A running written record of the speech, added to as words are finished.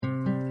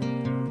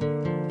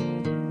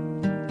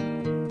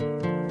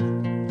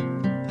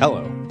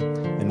Hello,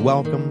 and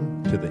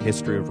welcome to the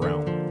History of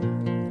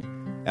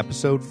Rome,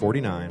 Episode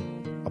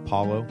 49,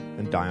 Apollo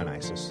and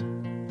Dionysus.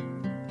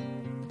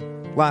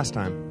 Last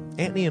time,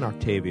 Antony and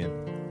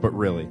Octavian, but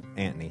really,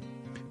 Antony,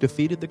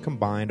 defeated the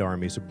combined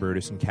armies of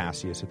Brutus and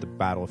Cassius at the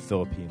Battle of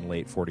Philippi in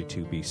late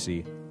 42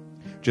 BC,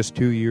 just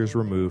 2 years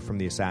removed from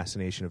the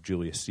assassination of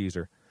Julius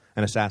Caesar,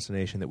 an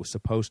assassination that was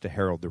supposed to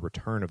herald the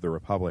return of the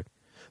Republic.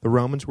 The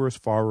Romans were as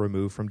far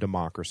removed from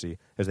democracy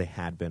as they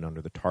had been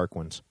under the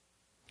Tarquins.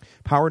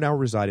 Power now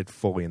resided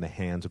fully in the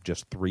hands of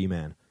just 3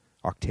 men,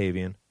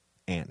 Octavian,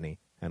 Antony,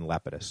 and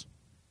Lepidus.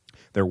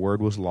 Their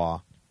word was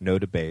law, no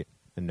debate,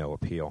 and no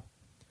appeal.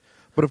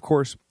 But of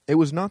course, it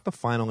was not the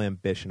final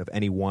ambition of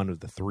any one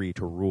of the 3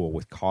 to rule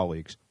with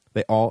colleagues.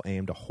 They all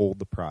aimed to hold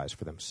the prize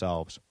for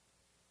themselves.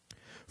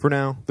 For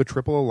now, the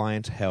Triple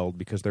Alliance held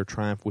because their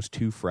triumph was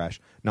too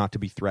fresh not to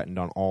be threatened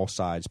on all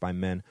sides by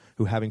men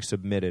who, having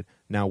submitted,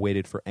 now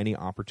waited for any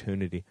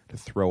opportunity to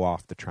throw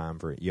off the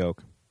triumvirate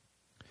yoke.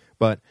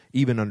 But,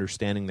 even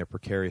understanding their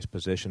precarious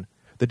position,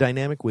 the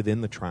dynamic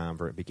within the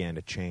triumvirate began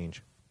to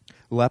change.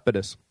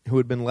 Lepidus, who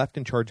had been left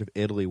in charge of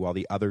Italy while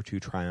the other 2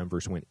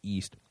 triumvirs went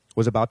east,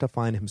 was about to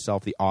find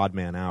himself the odd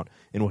man out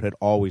in what had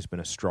always been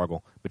a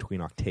struggle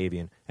between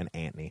Octavian and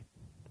Antony.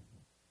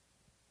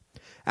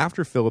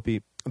 After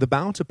Philippi, the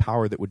balance of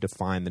power that would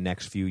define the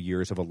next few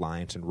years of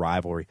alliance and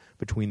rivalry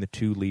between the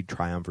 2 lead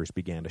triumvirs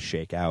began to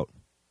shake out.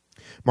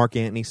 Mark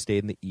Antony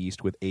stayed in the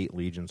east with 8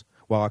 legions,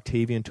 while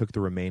Octavian took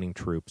the remaining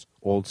troops,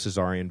 old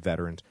Caesarian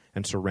veterans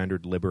and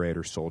surrendered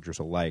liberator soldiers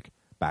alike,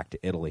 back to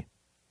Italy.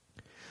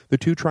 The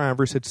 2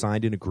 triumvirs had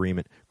signed an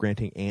agreement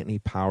granting Antony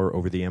power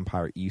over the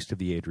empire east of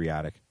the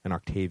Adriatic and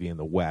Octavian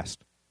the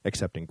west,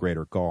 except in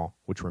Greater Gaul,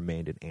 which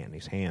remained in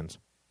Antony's hands.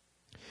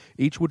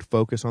 Each would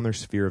focus on their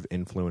sphere of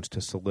influence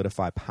to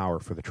solidify power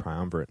for the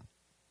triumvirate.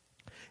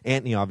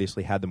 Antony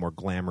obviously had the more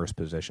glamorous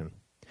position.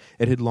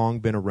 It had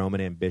long been a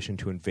Roman ambition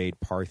to invade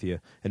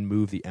Parthia and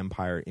move the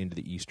empire into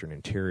the eastern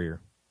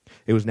interior.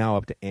 It was now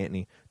up to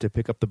Antony to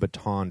pick up the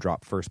baton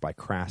dropped first by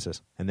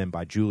Crassus and then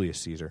by Julius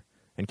Caesar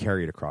and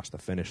carry it across the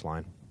finish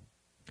line.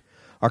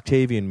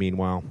 Octavian,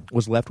 meanwhile,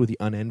 was left with the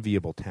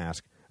unenviable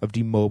task of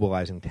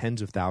demobilizing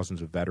tens of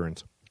thousands of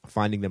veterans,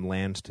 finding them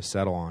lands to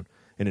settle on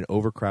in an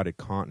overcrowded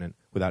continent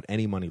without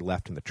any money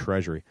left in the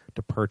treasury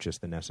to purchase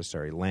the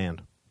necessary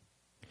land.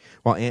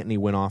 While Antony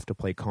went off to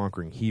play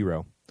conquering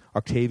hero,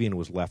 Octavian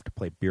was left to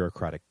play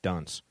bureaucratic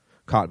dunce,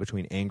 caught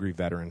between angry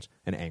veterans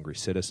and angry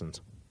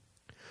citizens.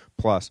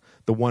 Plus,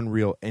 the one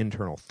real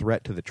internal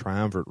threat to the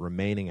triumvirate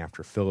remaining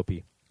after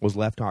Philippi was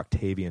left to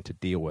Octavian to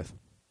deal with.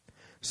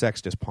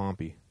 Sextus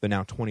Pompey, the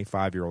now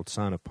 25-year-old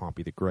son of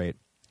Pompey the Great,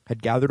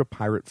 had gathered a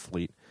pirate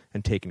fleet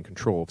and taken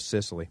control of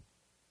Sicily.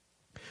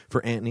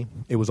 For Antony,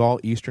 it was all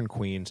Eastern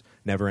queens,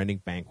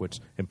 never-ending banquets,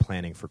 and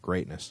planning for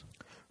greatness.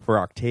 For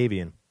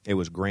Octavian, it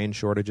was grain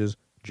shortages,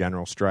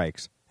 general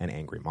strikes, and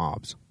angry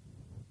mobs.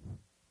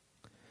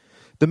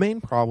 The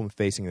main problem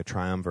facing the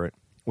triumvirate,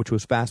 which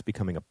was fast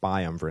becoming a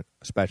biumvirate,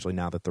 especially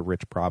now that the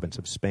rich province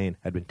of Spain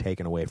had been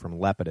taken away from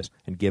Lepidus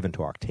and given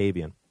to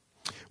Octavian,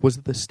 was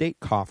that the state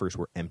coffers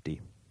were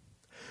empty.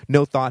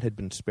 No thought had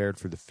been spared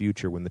for the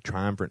future when the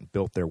triumvirate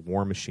built their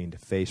war machine to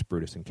face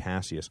Brutus and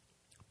Cassius,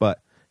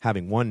 but,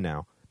 having won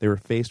now, they were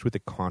faced with the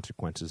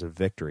consequences of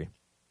victory.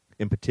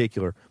 In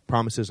particular,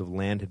 promises of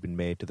land had been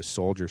made to the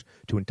soldiers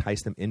to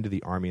entice them into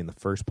the army in the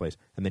first place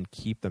and then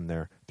keep them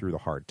there through the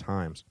hard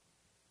times.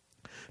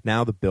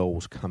 Now the bill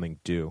was coming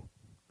due.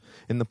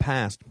 In the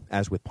past,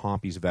 as with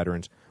Pompey's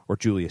veterans or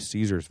Julius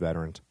Caesar's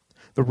veterans,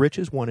 the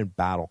riches won in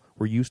battle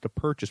were used to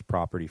purchase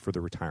property for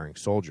the retiring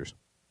soldiers.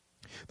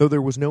 Though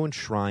there was no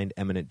enshrined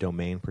eminent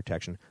domain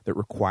protection that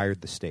required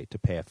the state to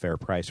pay a fair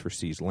price for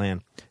seized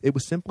land, it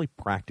was simply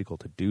practical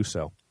to do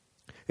so.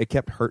 It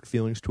kept hurt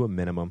feelings to a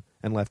minimum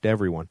and left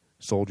everyone,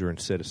 soldier and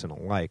citizen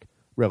alike,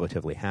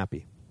 relatively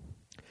happy.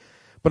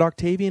 But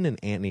Octavian and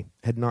Antony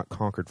had not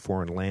conquered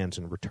foreign lands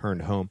and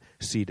returned home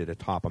seated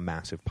atop a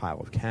massive pile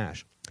of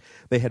cash.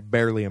 They had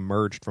barely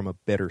emerged from a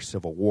bitter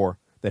civil war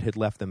that had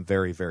left them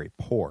very, very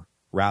poor,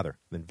 rather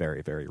than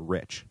very, very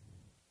rich.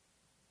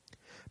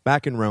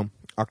 Back in Rome,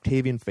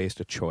 Octavian faced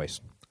a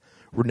choice: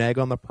 renege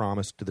on the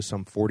promise to the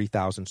some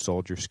 40,000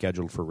 soldiers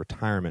scheduled for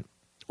retirement,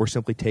 or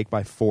simply take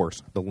by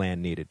force the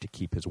land needed to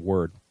keep his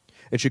word.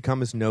 It should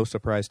come as no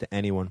surprise to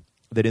anyone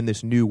that in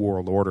this new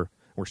world order,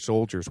 where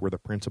soldiers were the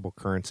principal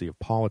currency of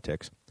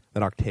politics,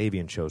 that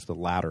Octavian chose the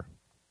latter.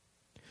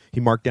 He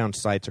marked down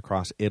sites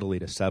across Italy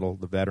to settle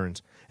the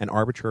veterans and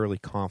arbitrarily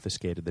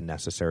confiscated the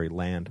necessary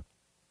land.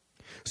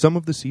 Some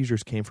of the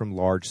seizures came from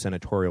large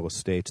senatorial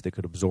estates that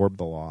could absorb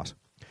the loss,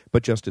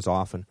 but just as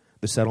often,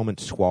 the settlement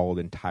swallowed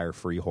entire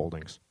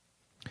freeholdings.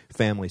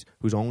 Families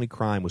whose only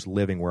crime was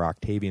living where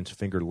Octavian's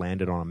finger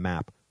landed on a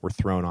map were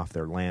thrown off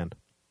their land.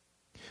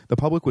 The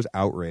public was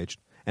outraged,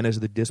 and as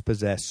the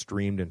dispossessed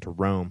streamed into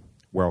Rome,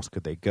 where else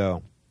could they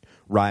go?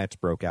 Riots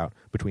broke out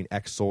between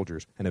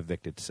ex-soldiers and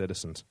evicted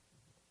citizens.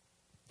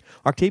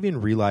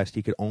 Octavian realized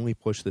he could only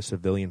push the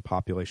civilian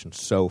population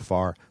so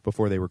far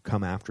before they would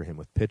come after him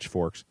with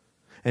pitchforks,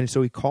 and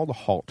so he called a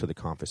halt to the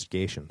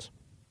confiscations.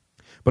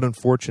 But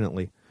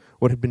unfortunately,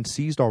 What had been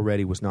seized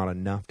already was not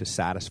enough to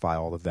satisfy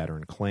all the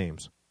veteran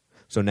claims.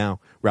 So now,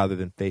 rather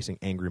than facing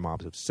angry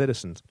mobs of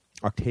citizens,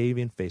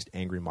 Octavian faced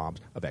angry mobs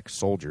of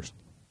ex-soldiers.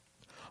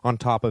 On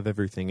top of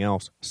everything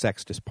else,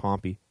 Sextus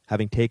Pompey,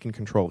 having taken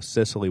control of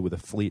Sicily with a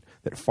fleet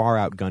that far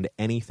outgunned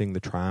anything the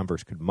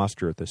triumvirs could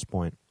muster at this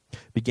point,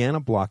 began a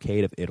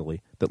blockade of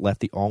Italy that left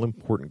the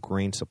all-important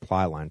grain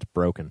supply lines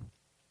broken.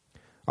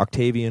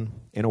 Octavian,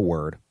 in a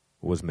word,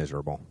 was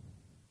miserable.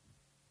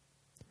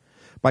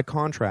 By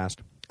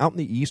contrast, out in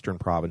the eastern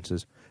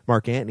provinces,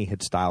 Mark Antony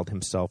had styled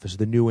himself as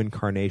the new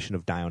incarnation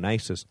of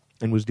Dionysus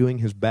and was doing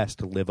his best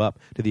to live up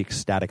to the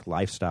ecstatic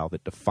lifestyle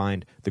that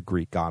defined the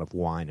Greek god of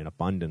wine and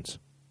abundance.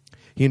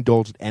 He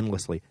indulged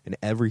endlessly in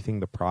everything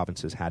the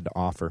provinces had to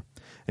offer,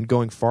 and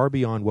going far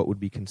beyond what would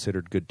be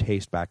considered good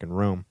taste back in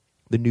Rome,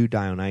 the new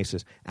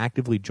Dionysus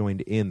actively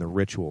joined in the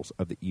rituals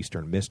of the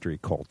Eastern mystery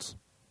cults.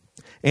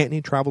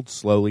 Antony traveled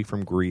slowly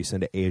from Greece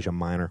into Asia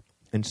Minor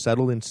and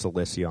settled in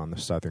Cilicia on the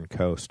southern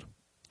coast.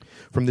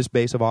 From this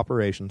base of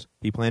operations,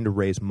 he planned to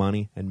raise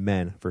money and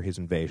men for his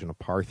invasion of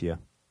Parthia.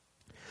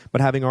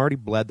 But having already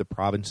bled the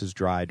provinces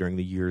dry during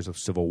the years of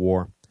civil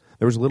war,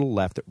 there was little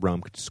left that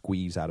Rome could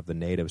squeeze out of the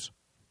natives.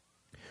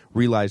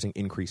 Realizing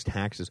increased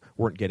taxes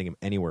weren't getting him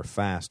anywhere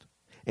fast,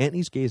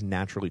 Antony's gaze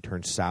naturally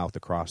turned south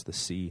across the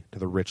sea to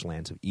the rich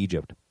lands of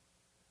Egypt.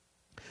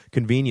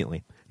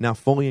 Conveniently, now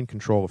fully in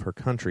control of her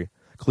country,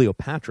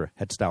 Cleopatra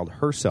had styled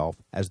herself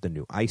as the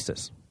new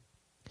Isis.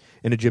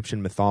 In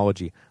Egyptian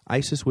mythology,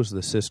 Isis was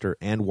the sister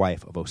and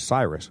wife of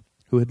Osiris,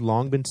 who had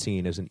long been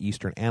seen as an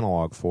Eastern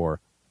analog for,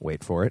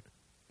 wait for it,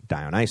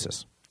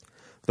 Dionysus.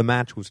 The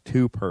match was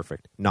too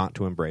perfect not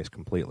to embrace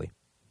completely.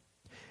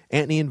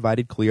 Antony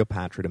invited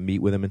Cleopatra to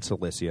meet with him in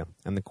Cilicia,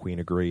 and the queen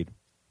agreed.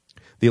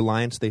 The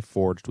alliance they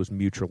forged was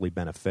mutually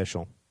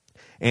beneficial.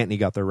 Antony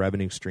got the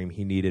revenue stream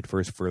he needed for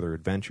his further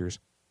adventures,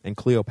 and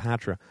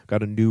Cleopatra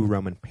got a new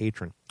Roman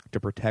patron to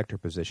protect her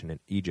position in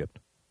Egypt.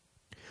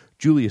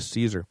 Julius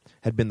Caesar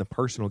had been the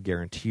personal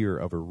guarantor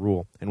of her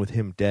rule, and with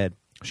him dead,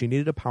 she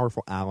needed a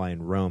powerful ally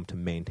in Rome to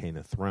maintain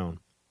the throne.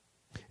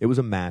 It was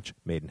a match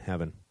made in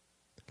heaven.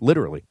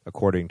 Literally,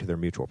 according to their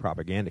mutual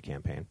propaganda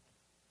campaign.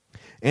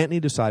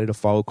 Antony decided to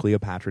follow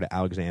Cleopatra to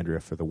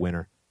Alexandria for the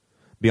winter.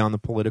 Beyond the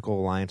political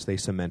alliance they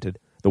cemented,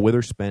 the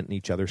withers spent in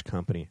each other's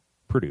company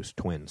produced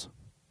twins.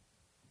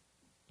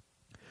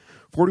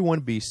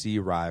 41 BC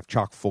arrived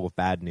chock full of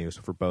bad news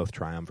for both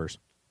triumvirs.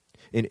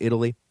 In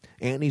Italy,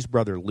 Antony's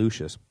brother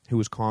Lucius, who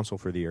was consul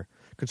for the year,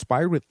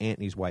 conspired with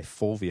Antony's wife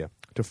Fulvia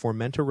to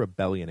foment a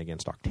rebellion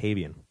against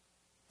Octavian.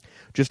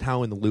 Just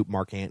how in the loop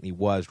Mark Antony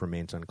was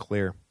remains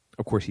unclear.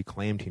 Of course, he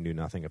claimed he knew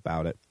nothing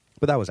about it,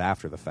 but that was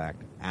after the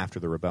fact, after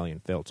the rebellion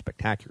failed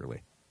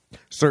spectacularly.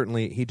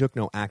 Certainly, he took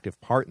no active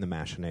part in the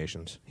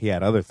machinations. He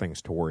had other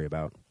things to worry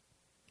about.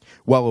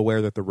 Well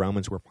aware that the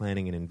Romans were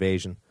planning an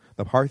invasion,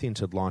 the Parthians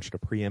had launched a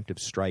preemptive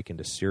strike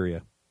into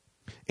Syria.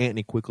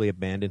 Antony quickly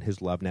abandoned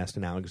his love nest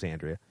in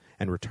Alexandria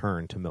and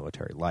returned to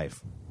military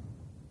life.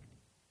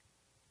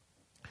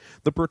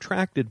 The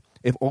protracted,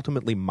 if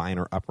ultimately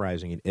minor,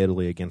 uprising in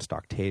Italy against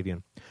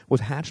Octavian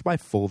was hatched by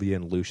Fulvia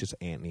and Lucius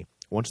Antony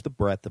once the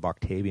breadth of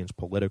Octavian's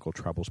political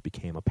troubles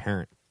became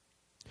apparent.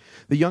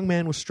 The young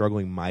man was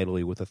struggling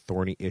mightily with the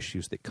thorny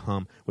issues that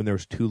come when there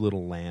is too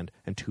little land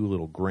and too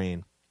little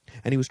grain,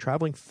 and he was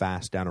traveling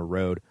fast down a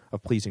road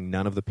of pleasing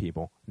none of the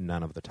people,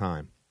 none of the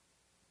time.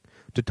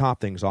 To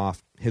top things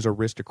off, his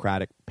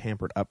aristocratic,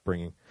 pampered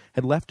upbringing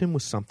had left him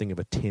with something of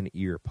a tin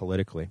ear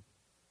politically.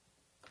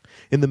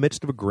 In the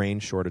midst of a grain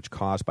shortage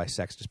caused by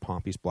Sextus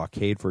Pompey's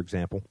blockade, for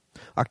example,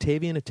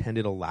 Octavian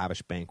attended a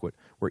lavish banquet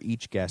where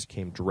each guest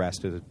came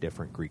dressed as a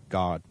different Greek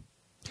god.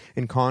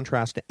 In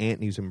contrast to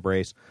Antony's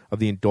embrace of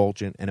the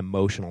indulgent and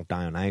emotional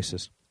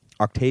Dionysus,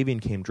 Octavian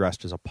came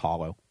dressed as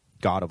Apollo,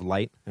 god of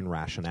light and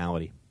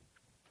rationality.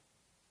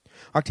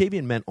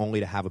 Octavian meant only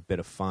to have a bit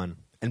of fun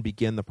and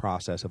begin the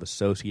process of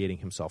associating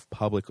himself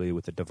publicly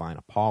with the divine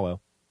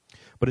Apollo,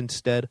 but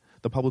instead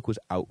the public was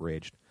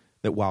outraged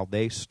that while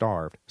they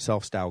starved,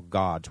 self-styled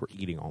gods were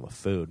eating all the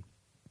food.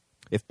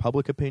 If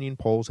public opinion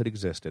polls had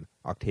existed,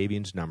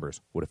 Octavian's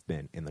numbers would have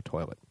been in the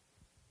toilet.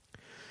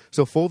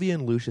 So Fulvia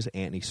and Lucius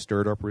Antony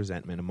stirred up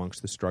resentment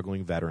amongst the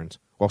struggling veterans,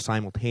 while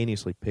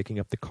simultaneously picking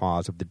up the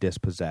cause of the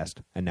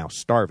dispossessed and now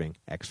starving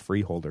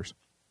ex-freeholders.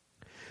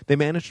 They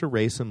managed to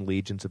raise some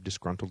legions of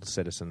disgruntled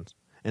citizens,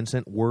 and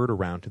sent word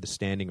around to the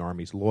standing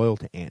armies loyal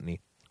to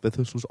Antony that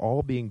this was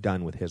all being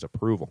done with his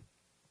approval.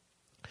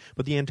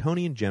 But the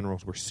Antonian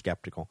generals were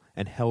skeptical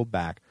and held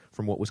back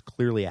from what was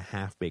clearly a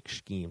half-baked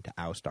scheme to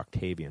oust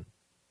Octavian.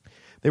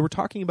 They were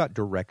talking about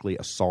directly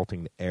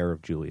assaulting the heir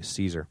of Julius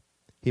Caesar.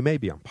 He may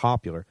be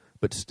unpopular,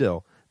 but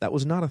still, that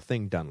was not a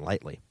thing done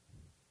lightly.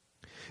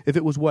 If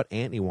it was what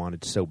Antony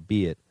wanted, so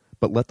be it,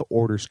 but let the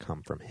orders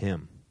come from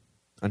him.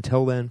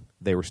 Until then,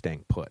 they were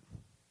staying put.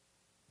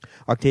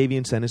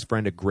 Octavian sent his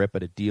friend Agrippa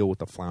to deal with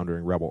the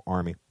floundering rebel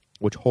army,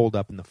 which holed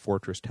up in the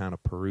fortress town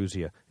of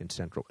Perusia in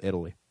central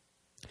Italy.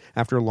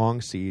 After a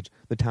long siege,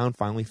 the town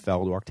finally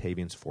fell to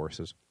Octavian's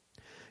forces.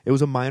 It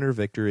was a minor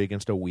victory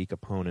against a weak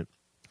opponent,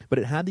 But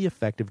it had the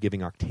effect of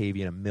giving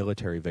Octavian a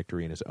military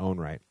victory in his own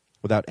right,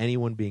 without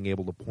anyone being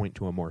able to point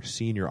to a more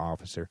senior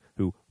officer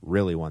who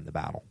really won the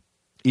battle,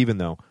 even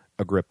though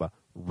Agrippa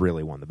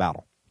really won the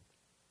battle.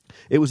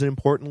 It was an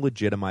important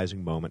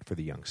legitimizing moment for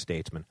the young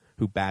statesman,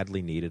 who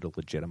badly needed a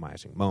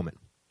legitimizing moment.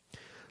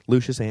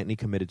 Lucius Antony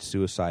committed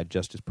suicide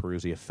just as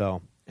Perusia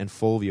fell, and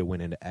Fulvia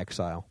went into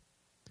exile.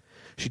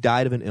 She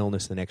died of an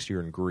illness the next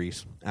year in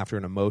Greece, after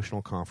an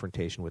emotional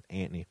confrontation with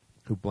Antony,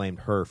 who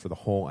blamed her for the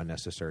whole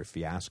unnecessary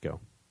fiasco.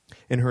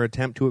 In her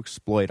attempt to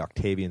exploit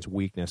Octavian's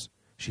weakness,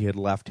 she had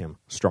left him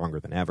stronger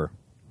than ever.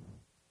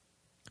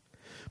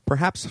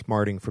 Perhaps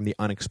smarting from the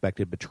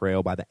unexpected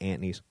betrayal by the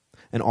Antonys,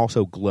 and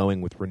also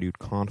glowing with renewed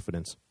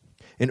confidence,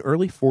 in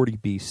early 40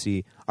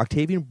 BC,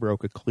 Octavian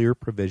broke a clear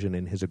provision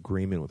in his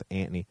agreement with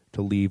Antony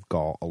to leave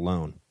Gaul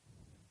alone.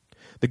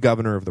 The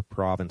governor of the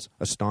province,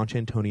 a staunch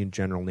Antonian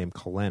general named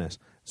Calenus,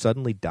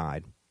 suddenly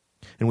died,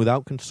 and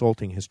without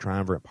consulting his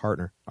triumvirate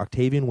partner,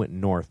 Octavian went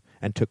north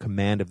and took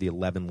command of the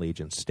 11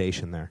 legions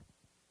stationed there.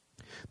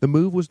 The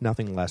move was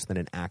nothing less than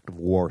an act of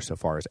war so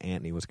far as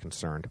Antony was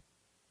concerned.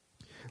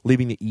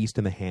 Leaving the east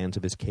in the hands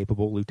of his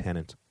capable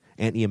lieutenants,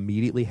 Antony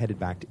immediately headed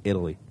back to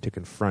Italy to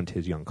confront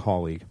his young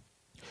colleague.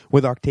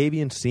 With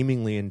Octavian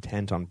seemingly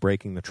intent on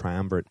breaking the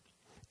triumvirate,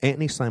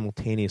 Antony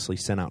simultaneously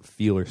sent out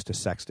feelers to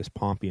Sextus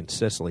Pompey in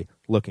Sicily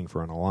looking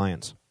for an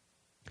alliance.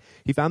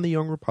 He found the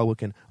young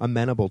republican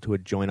amenable to a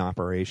joint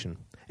operation,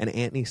 and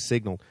Antony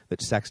signaled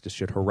that Sextus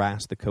should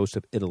harass the coast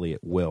of Italy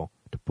at will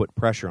to put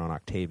pressure on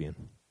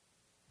Octavian.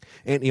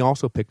 Antony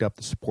also picked up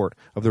the support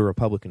of the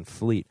Republican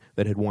fleet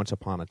that had once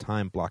upon a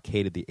time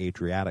blockaded the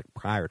Adriatic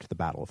prior to the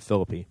Battle of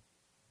Philippi.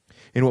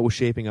 In what was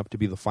shaping up to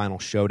be the final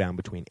showdown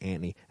between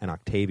Antony and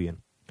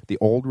Octavian, the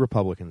old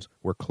Republicans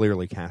were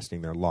clearly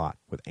casting their lot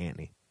with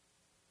Antony.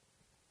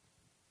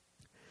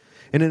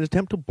 In an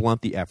attempt to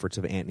blunt the efforts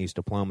of Antony's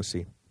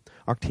diplomacy,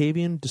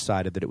 Octavian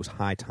decided that it was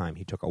high time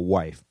he took a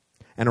wife,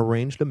 and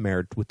arranged a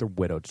marriage with the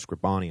widowed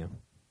Scribonia.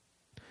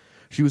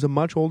 She was a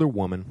much older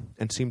woman,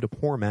 and seemed a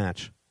poor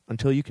match,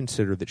 until you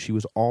consider that she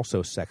was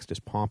also Sextus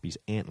Pompey's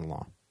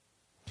aunt-in-law.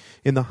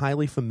 In the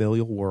highly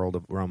familial world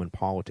of Roman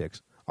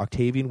politics,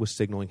 Octavian was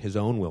signaling his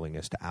own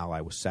willingness to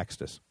ally with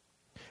Sextus.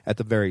 At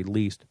the very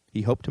least,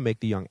 he hoped to make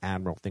the young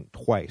admiral think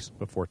twice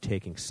before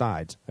taking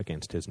sides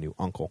against his new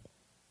uncle.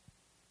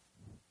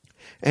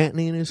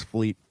 Antony and his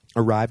fleet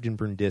arrived in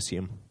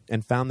Brundisium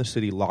and found the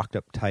city locked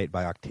up tight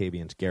by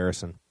Octavian's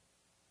garrison.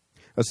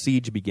 A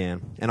siege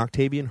began, and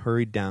Octavian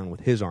hurried down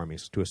with his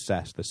armies to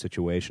assess the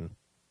situation.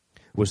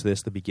 Was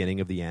this the beginning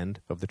of the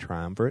end of the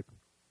triumvirate?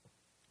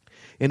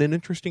 In an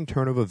interesting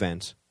turn of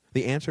events,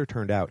 the answer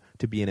turned out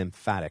to be an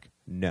emphatic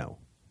no.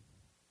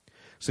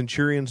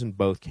 Centurions in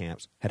both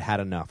camps had had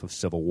enough of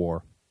civil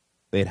war.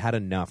 They had had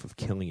enough of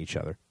killing each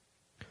other.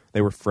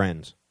 They were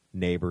friends,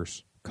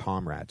 neighbors,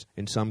 comrades,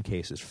 in some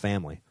cases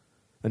family.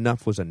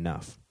 Enough was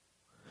enough.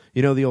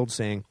 You know the old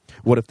saying,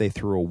 what if they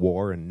threw a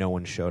war and no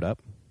one showed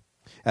up?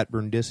 At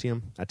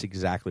Brundisium, that's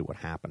exactly what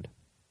happened.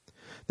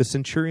 The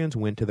centurions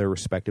went to their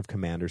respective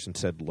commanders and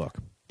said, look,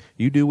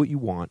 you do what you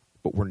want,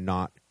 but we're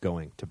not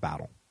going to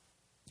battle.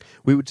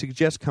 We would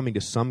suggest coming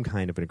to some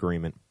kind of an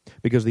agreement,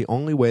 because the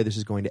only way this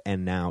is going to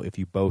end now if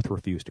you both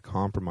refuse to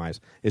compromise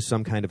is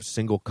some kind of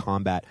single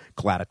combat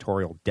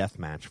gladiatorial death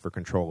match for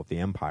control of the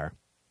empire.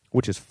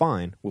 Which is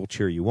fine, we'll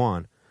cheer you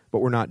on, but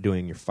we're not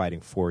doing your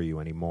fighting for you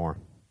anymore.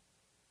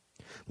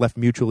 Left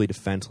mutually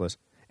defenseless,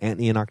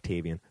 Antony and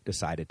Octavian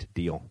decided to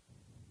deal.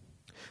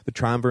 The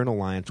triumvirate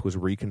alliance was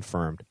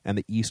reconfirmed, and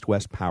the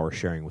east-west power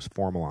sharing was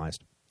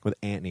formalized, with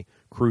Antony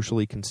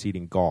crucially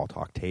conceding Gaul to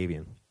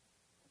Octavian.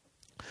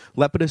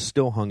 Lepidus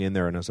still hung in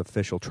there in his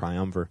official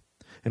triumvir,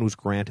 and was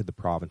granted the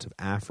province of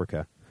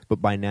Africa,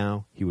 but by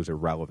now he was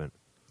irrelevant.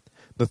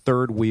 The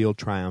third-wheeled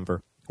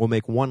triumvir will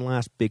make one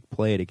last big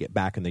play to get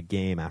back in the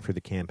game after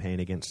the campaign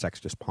against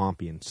Sextus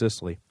Pompey in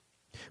Sicily,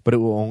 but it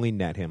will only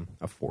net him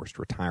a forced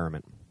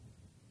retirement.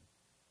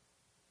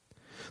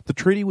 The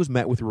treaty was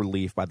met with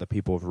relief by the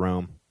people of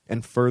Rome,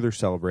 and further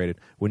celebrated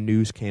when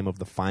news came of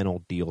the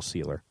final deal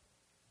sealer.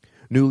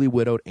 Newly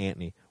widowed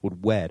Antony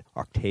would wed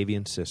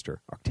Octavian's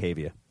sister,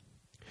 Octavia.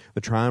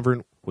 The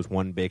triumvirate was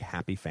one big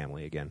happy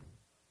family again.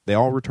 They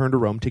all returned to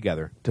Rome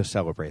together to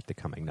celebrate the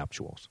coming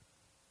nuptials.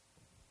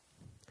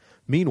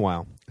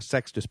 Meanwhile,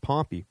 Sextus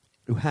Pompey,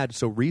 who had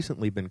so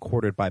recently been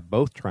courted by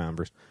both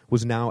triumvirs,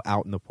 was now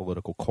out in the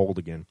political cold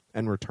again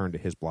and returned to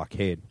his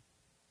blockade.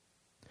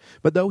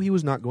 But though he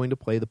was not going to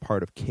play the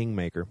part of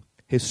kingmaker,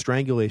 his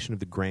strangulation of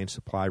the grain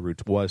supply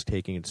routes was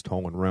taking its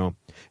toll in Rome,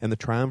 and the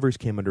triumvirs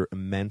came under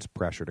immense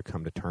pressure to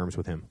come to terms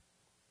with him.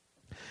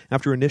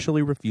 After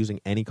initially refusing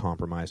any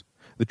compromise,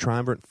 the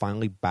triumvirate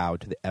finally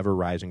bowed to the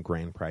ever-rising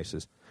grain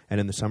prices, and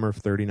in the summer of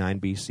 39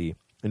 BC,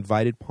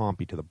 invited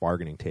Pompey to the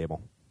bargaining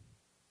table.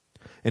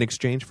 In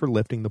exchange for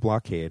lifting the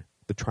blockade,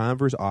 the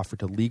triumvirs offered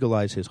to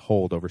legalize his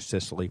hold over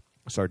Sicily,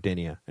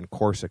 Sardinia, and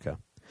Corsica,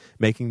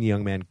 making the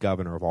young man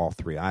governor of all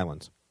three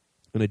islands.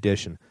 In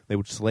addition, they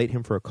would slate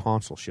him for a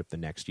consulship the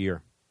next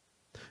year.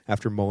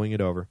 After mulling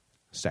it over,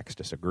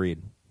 Sextus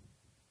agreed.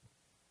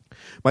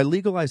 By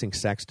legalizing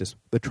Sextus,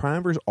 the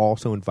triumvirs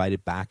also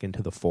invited back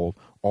into the fold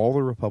all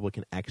the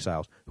Republican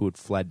exiles who had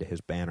fled to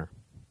his banner.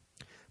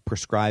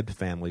 Proscribed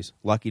families,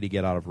 lucky to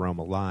get out of Rome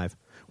alive,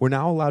 were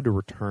now allowed to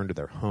return to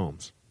their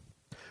homes.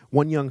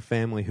 One young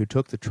family who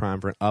took the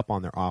triumvirate up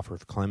on their offer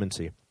of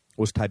clemency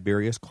was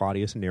Tiberius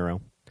Claudius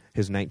Nero,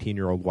 his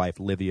 19-year-old wife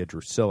Livia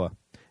Drusilla,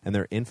 and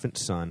their infant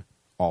son,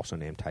 also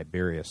named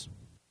Tiberius.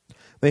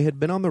 They had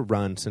been on the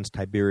run since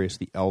Tiberius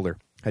the Elder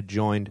had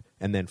joined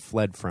and then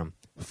fled from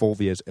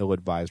Fulvia's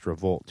ill-advised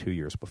revolt 2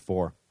 years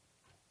before.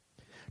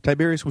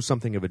 Tiberius was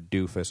something of a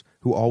doofus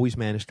who always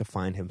managed to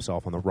find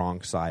himself on the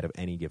wrong side of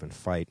any given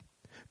fight,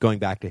 going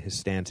back to his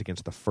stance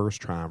against the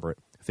first triumvirate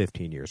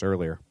 15 years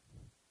earlier.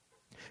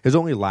 His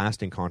only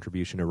lasting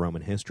contribution to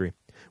Roman history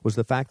was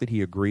the fact that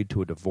he agreed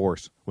to a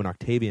divorce when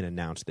Octavian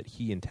announced that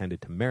he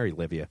intended to marry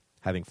Livia,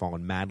 having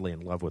fallen madly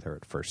in love with her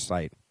at first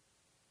sight.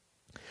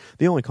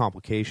 The only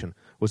complication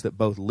was that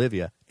both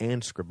Livia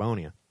and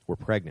Scribonia were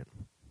pregnant.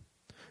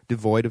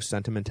 Devoid of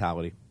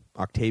sentimentality,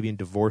 Octavian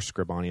divorced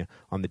Scribonia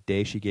on the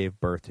day she gave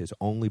birth to his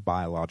only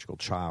biological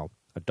child,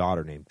 a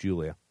daughter named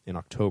Julia, in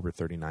October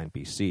 39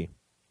 BC.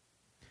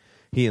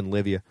 He and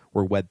Livia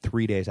were wed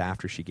 3 days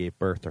after she gave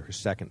birth to her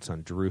second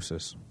son,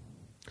 Drusus.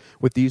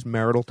 With these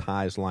marital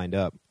ties lined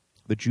up,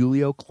 the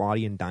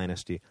Julio-Claudian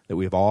dynasty that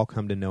we have all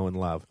come to know and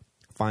love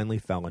finally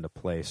fell into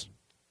place.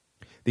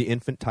 The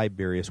infant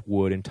Tiberius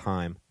would, in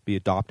time, be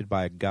adopted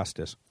by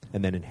Augustus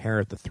and then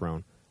inherit the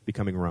throne,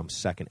 becoming Rome's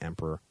second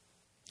emperor.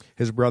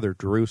 His brother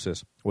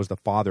Drusus was the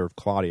father of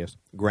Claudius,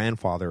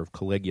 grandfather of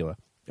Caligula,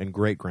 and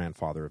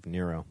great-grandfather of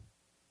Nero.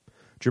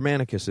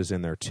 Germanicus is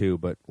in there too,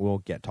 but we'll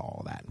get to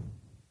all that.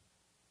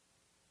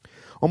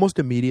 Almost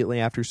immediately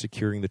after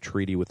securing the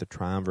treaty with the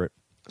triumvirate,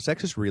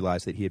 Sextus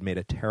realized that he had made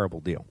a terrible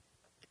deal.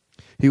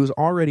 He was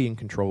already in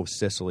control of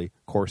Sicily,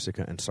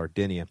 Corsica, and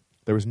Sardinia.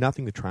 There was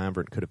nothing the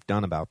triumvirate could have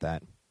done about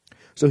that.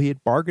 So he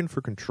had bargained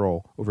for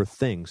control over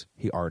things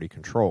he already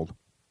controlled.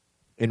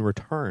 In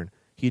return,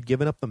 he had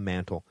given up the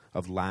mantle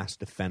of last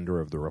defender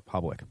of the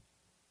Republic.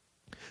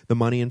 The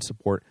money and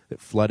support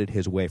that flooded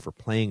his way for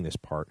playing this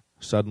part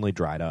suddenly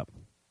dried up.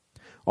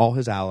 All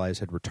his allies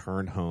had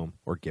returned home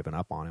or given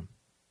up on him.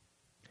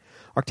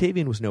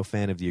 Octavian was no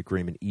fan of the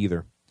agreement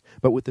either,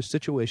 but with the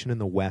situation in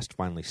the West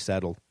finally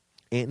settled,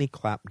 Antony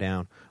clapped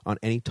down on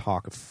any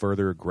talk of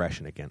further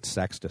aggression against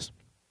Sextus.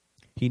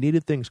 He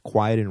needed things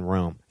quiet in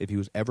Rome if he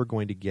was ever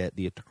going to get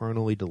the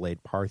eternally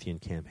delayed Parthian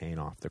campaign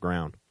off the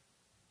ground.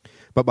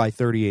 But by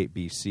 38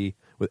 BC,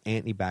 with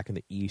Antony back in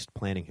the east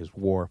planning his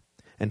war,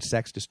 and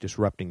Sextus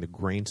disrupting the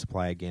grain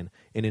supply again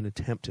in an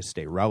attempt to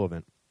stay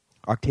relevant,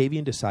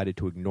 Octavian decided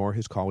to ignore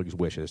his colleagues'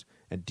 wishes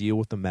and deal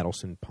with the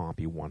meddlesome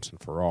Pompey once and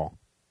for all.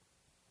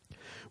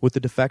 With the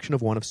defection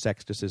of one of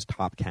Sextus's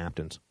top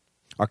captains,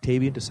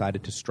 Octavian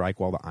decided to strike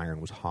while the iron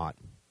was hot.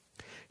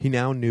 He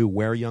now knew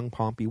where young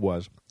Pompey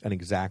was and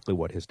exactly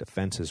what his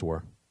defenses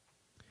were.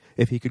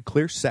 If he could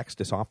clear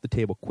Sextus off the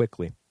table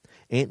quickly,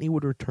 Antony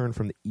would return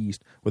from the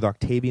east with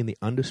Octavian the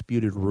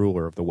undisputed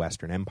ruler of the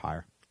Western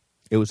Empire.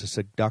 It was a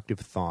seductive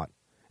thought,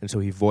 and so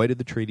he voided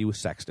the treaty with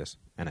Sextus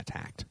and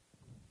attacked.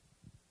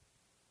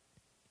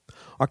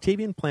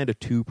 Octavian planned a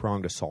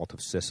two-pronged assault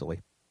of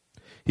Sicily.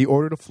 He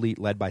ordered a fleet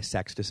led by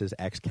Sextus's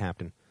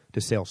ex-captain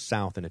to sail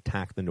south and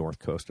attack the north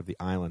coast of the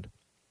island.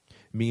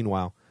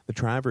 Meanwhile, the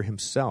triumvir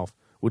himself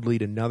would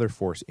lead another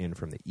force in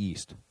from the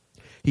east.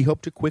 He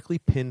hoped to quickly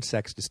pin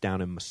Sextus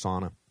down in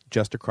Messana,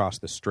 just across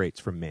the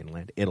straits from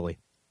mainland Italy.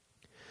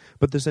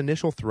 But this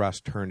initial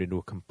thrust turned into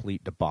a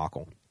complete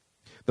debacle.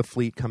 The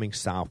fleet coming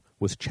south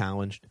was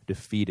challenged,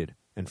 defeated,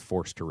 and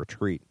forced to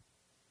retreat.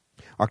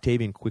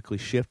 Octavian quickly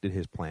shifted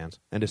his plans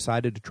and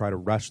decided to try to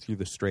rush through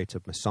the straits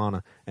of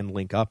Messana and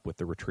link up with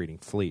the retreating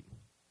fleet.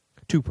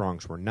 Two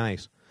prongs were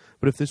nice,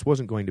 but if this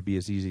wasn't going to be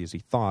as easy as he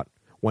thought,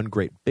 one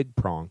great big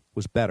prong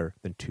was better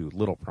than two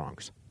little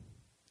prongs.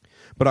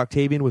 But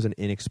Octavian was an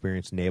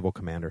inexperienced naval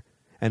commander,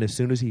 and as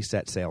soon as he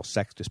set sail,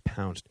 Sextus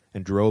pounced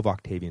and drove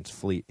Octavian's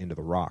fleet into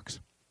the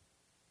rocks.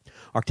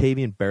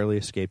 Octavian barely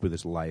escaped with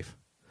his life.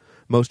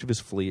 Most of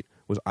his fleet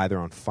was either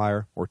on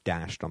fire or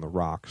dashed on the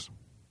rocks.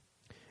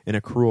 In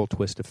a cruel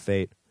twist of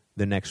fate,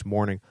 the next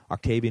morning,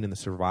 Octavian and the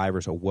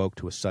survivors awoke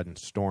to a sudden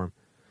storm,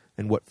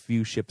 and what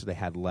few ships they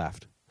had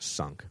left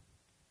sunk.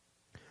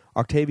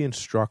 Octavian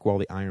struck while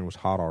the iron was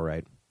hot all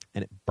right,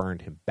 and it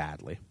burned him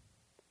badly.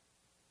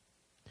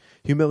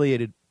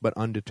 Humiliated but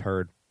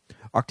undeterred,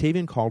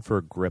 Octavian called for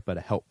Agrippa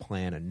to help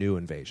plan a new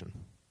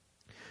invasion.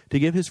 To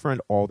give his friend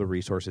all the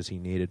resources he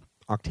needed,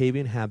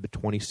 Octavian had the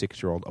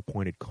 26-year-old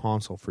appointed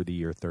consul for the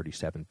year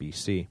 37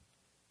 BC.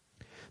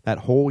 That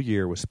whole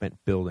year was spent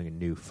building a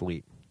new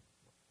fleet.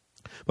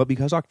 But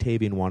because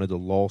Octavian wanted to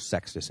lull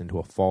Sextus into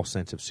a false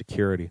sense of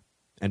security,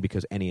 and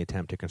because any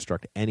attempt to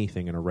construct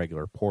anything in a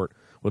regular port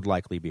would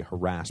likely be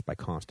harassed by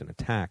constant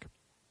attack,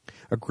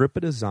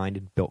 Agrippa designed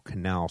and built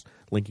canals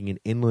linking an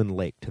inland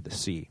lake to the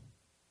sea.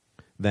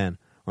 Then,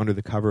 under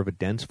the cover of a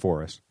dense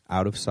forest,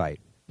 out of sight,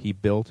 he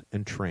built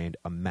and trained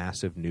a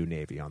massive new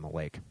navy on the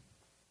lake.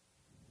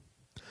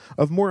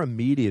 Of more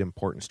immediate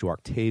importance to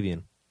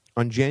Octavian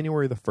On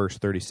January the 1st,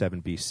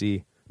 37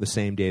 BC, the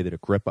same day that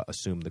Agrippa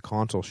assumed the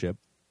consulship,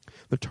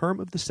 the term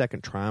of the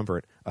Second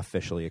Triumvirate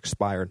officially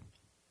expired.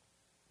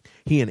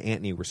 He and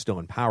Antony were still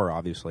in power,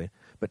 obviously,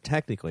 but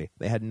technically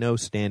they had no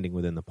standing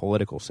within the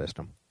political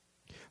system.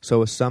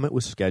 So a summit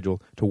was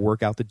scheduled to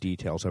work out the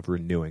details of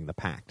renewing the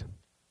pact.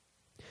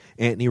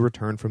 Antony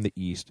returned from the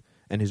east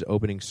and his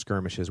opening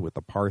skirmishes with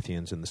the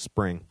Parthians in the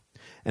spring,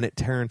 and at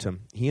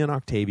Tarentum he and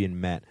Octavian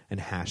met and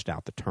hashed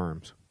out the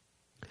terms.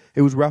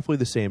 It was roughly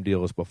the same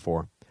deal as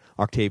before.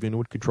 Octavian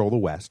would control the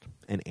west,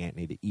 and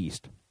Antony the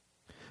east.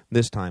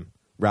 This time,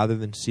 rather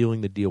than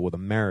sealing the deal with a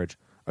marriage,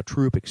 a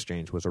troop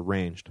exchange was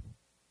arranged.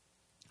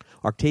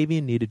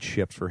 Octavian needed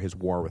ships for his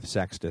war with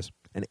Sextus,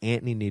 and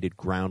Antony needed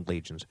ground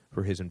legions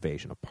for his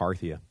invasion of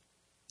Parthia.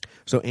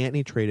 So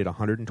Antony traded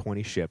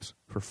 120 ships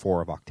for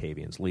 4 of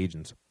Octavian's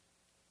legions.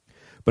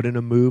 But in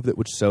a move that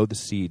would sow the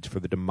seeds for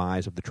the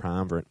demise of the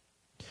triumvirate,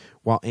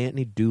 while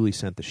Antony duly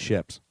sent the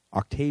ships,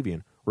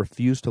 Octavian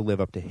refused to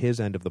live up to his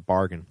end of the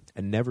bargain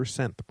and never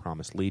sent the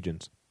promised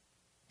legions.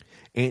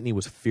 Antony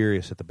was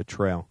furious at the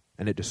betrayal,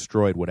 and it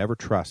destroyed whatever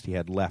trust he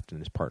had left in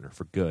his partner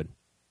for good.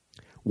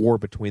 War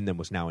between them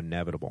was now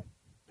inevitable.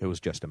 It was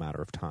just a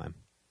matter of time.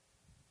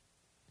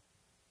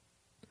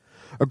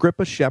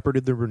 Agrippa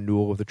shepherded the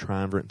renewal of the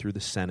triumvirate through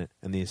the Senate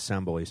and the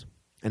assemblies,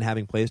 and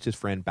having placed his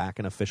friend back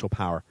in official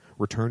power,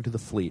 returned to the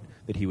fleet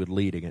that he would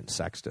lead against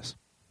Sextus.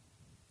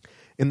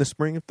 In the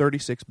spring of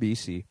 36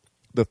 BC,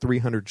 the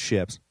 300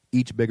 ships,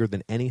 each bigger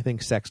than anything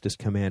Sextus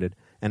commanded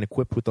and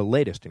equipped with the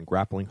latest in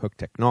grappling hook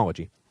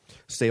technology,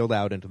 sailed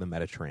out into the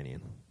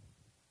Mediterranean.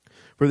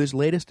 For this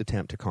latest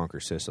attempt to conquer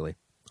Sicily,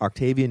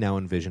 Octavian now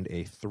envisioned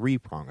a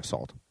 3-prong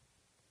assault.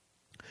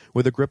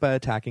 With Agrippa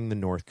attacking the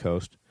north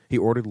coast, he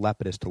ordered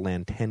Lepidus to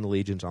land 10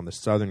 legions on the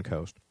southern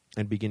coast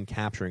and begin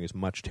capturing as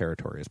much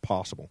territory as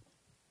possible.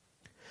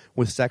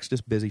 With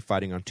Sextus busy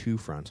fighting on 2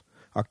 fronts,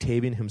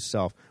 Octavian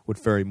himself would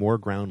ferry more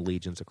ground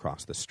legions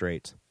across the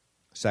straits.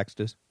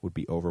 Sextus would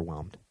be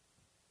overwhelmed.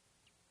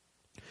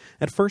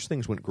 At first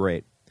things went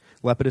great.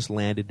 Lepidus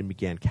landed and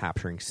began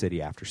capturing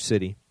city after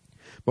city.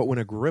 But when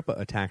Agrippa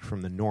attacked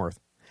from the north,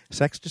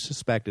 Sextus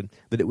suspected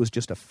that it was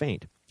just a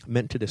feint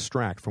meant to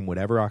distract from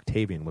whatever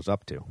Octavian was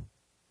up to.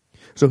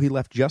 So he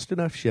left just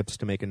enough ships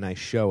to make a nice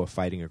show of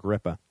fighting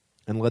Agrippa,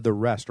 and led the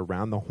rest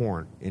around the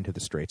Horn into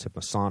the Straits of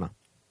Messana.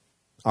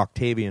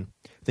 Octavian,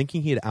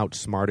 thinking he had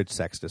outsmarted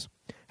Sextus,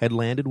 had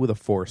landed with a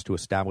force to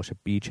establish a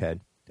beachhead,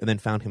 and then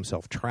found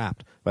himself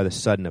trapped by the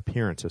sudden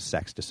appearance of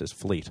Sextus's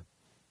fleet.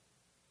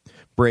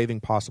 Braving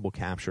possible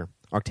capture,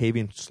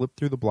 Octavian slipped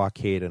through the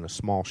blockade in a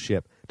small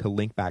ship to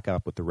link back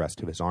up with the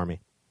rest of his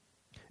army.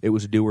 It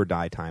was do or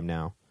die time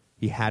now.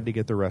 He had to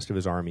get the rest of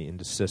his army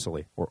into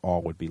Sicily, or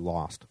all would be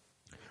lost.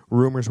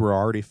 Rumors were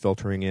already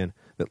filtering in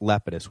that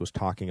Lepidus was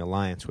talking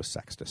alliance with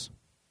Sextus.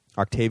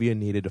 Octavian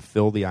needed to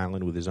fill the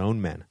island with his own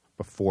men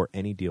before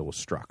any deal was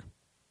struck.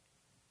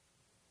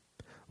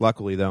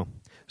 Luckily, though,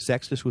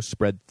 Sextus was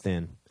spread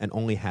thin and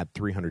only had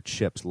 300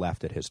 ships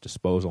left at his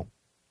disposal.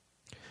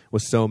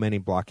 With so many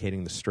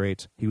blockading the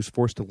straits, he was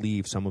forced to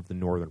leave some of the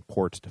northern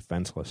ports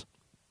defenseless.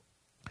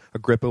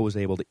 Agrippa was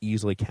able to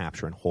easily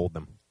capture and hold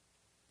them.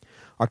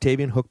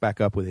 Octavian hooked back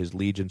up with his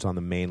legions on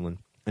the mainland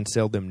and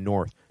sailed them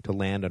north to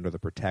land under the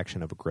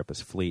protection of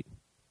Agrippa's fleet.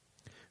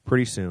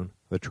 Pretty soon,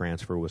 the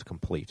transfer was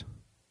complete.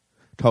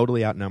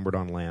 Totally outnumbered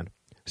on land,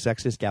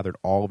 Sextus gathered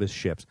all of his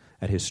ships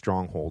at his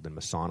stronghold in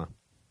Messana.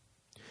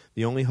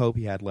 The only hope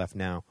he had left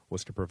now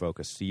was to provoke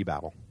a sea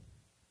battle.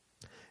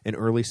 In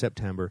early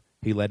September,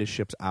 he led his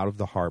ships out of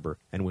the harbor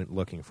and went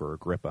looking for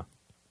Agrippa.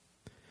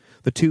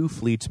 The 2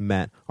 fleets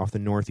met off the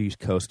northeast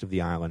coast of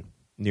the island,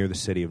 near the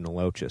city of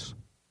Nalochus.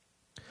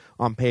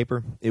 On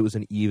paper, it was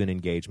an even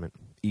engagement,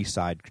 east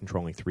side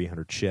controlling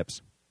 300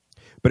 ships.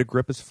 But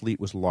Agrippa's fleet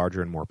was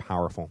larger and more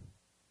powerful.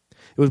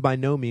 It was by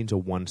no means a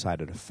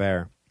one-sided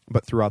affair,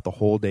 but throughout the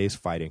whole day's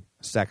fighting,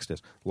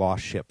 Sextus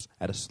lost ships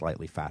at a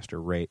slightly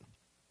faster rate.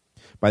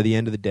 By the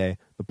end of the day,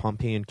 the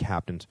Pompeian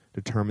captains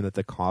determined that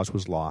the cause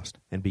was lost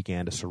and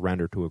began to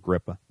surrender to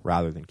Agrippa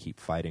rather than keep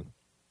fighting.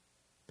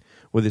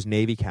 With his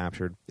navy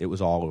captured, it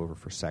was all over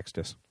for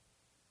Sextus.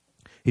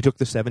 He took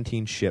the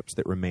 17 ships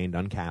that remained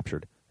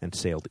uncaptured and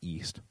sailed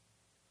east.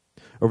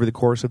 Over the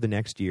course of the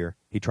next year,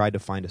 he tried to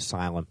find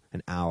asylum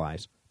and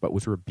allies, but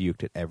was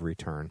rebuked at every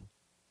turn.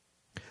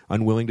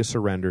 Unwilling to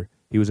surrender,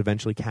 he was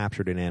eventually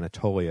captured in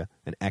Anatolia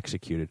and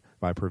executed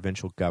by a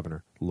provincial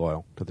governor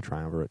loyal to the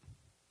triumvirate.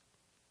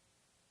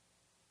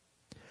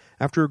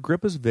 After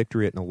Agrippa's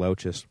victory at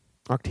Nalochus,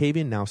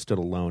 Octavian now stood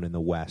alone in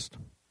the west.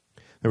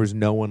 There was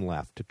no one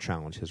left to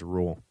challenge his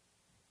rule.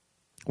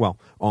 Well,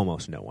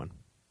 almost no one.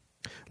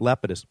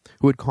 Lepidus,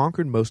 who had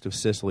conquered most of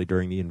Sicily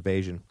during the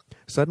invasion,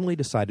 suddenly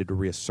decided to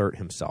reassert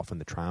himself in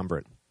the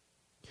triumvirate.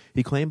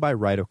 He claimed by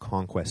right of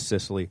conquest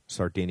Sicily,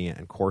 Sardinia,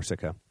 and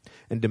Corsica,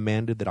 and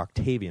demanded that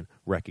Octavian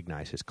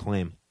recognize his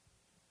claim.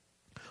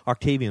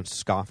 Octavian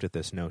scoffed at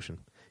this notion.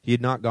 He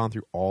had not gone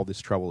through all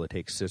this trouble to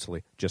take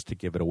Sicily just to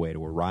give it away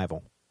to a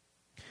rival.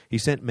 He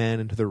sent men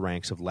into the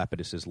ranks of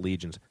Lepidus's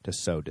legions to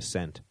sow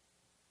dissent.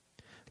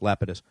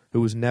 Lepidus,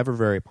 who was never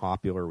very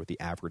popular with the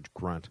average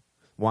grunt,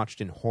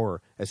 watched in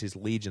horror as his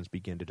legions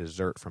began to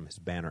desert from his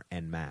banner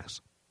en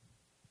masse.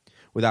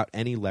 Without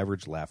any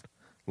leverage left,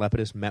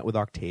 Lepidus met with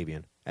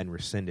Octavian and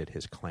rescinded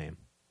his claim.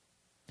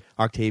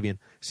 Octavian,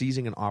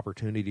 seizing an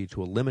opportunity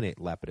to eliminate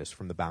Lepidus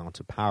from the balance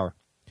of power,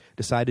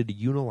 decided to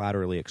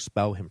unilaterally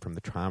expel him from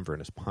the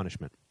triumvirate as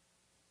punishment.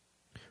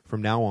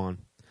 From now on,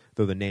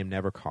 though the name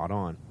never caught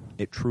on,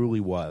 it truly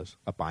was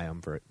a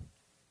biumvirate.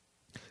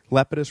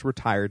 Lepidus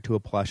retired to a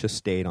plush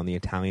estate on the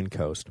Italian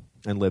coast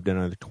and lived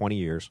another 20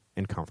 years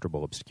in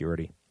comfortable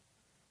obscurity.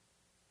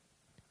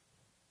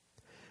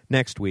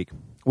 Next week,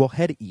 we'll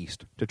head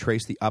east to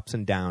trace the ups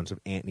and downs of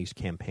Antony's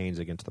campaigns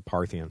against the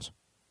Parthians.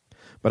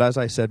 But as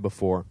I said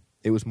before,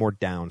 it was more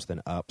downs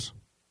than ups.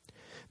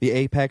 The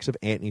apex of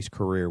Antony's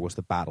career was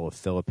the Battle of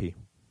Philippi.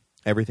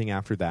 Everything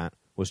after that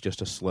was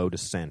just a slow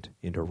descent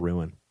into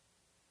ruin.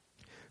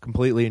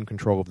 Completely in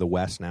control of the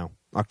West now,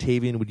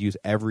 Octavian would use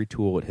every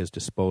tool at his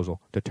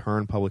disposal to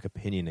turn public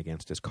opinion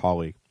against his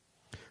colleague,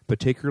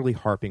 particularly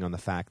harping on the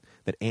fact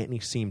that Antony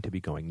seemed to be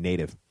going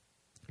native,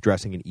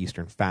 dressing in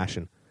Eastern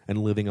fashion, and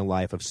living a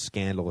life of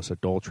scandalous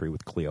adultery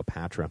with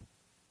Cleopatra.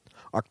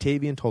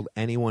 Octavian told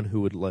anyone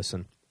who would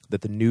listen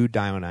that the new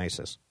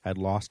Dionysus had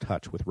lost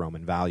touch with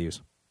Roman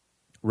values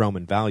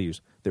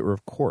that were,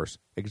 of course,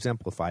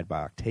 exemplified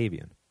by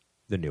Octavian,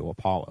 the new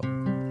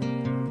Apollo.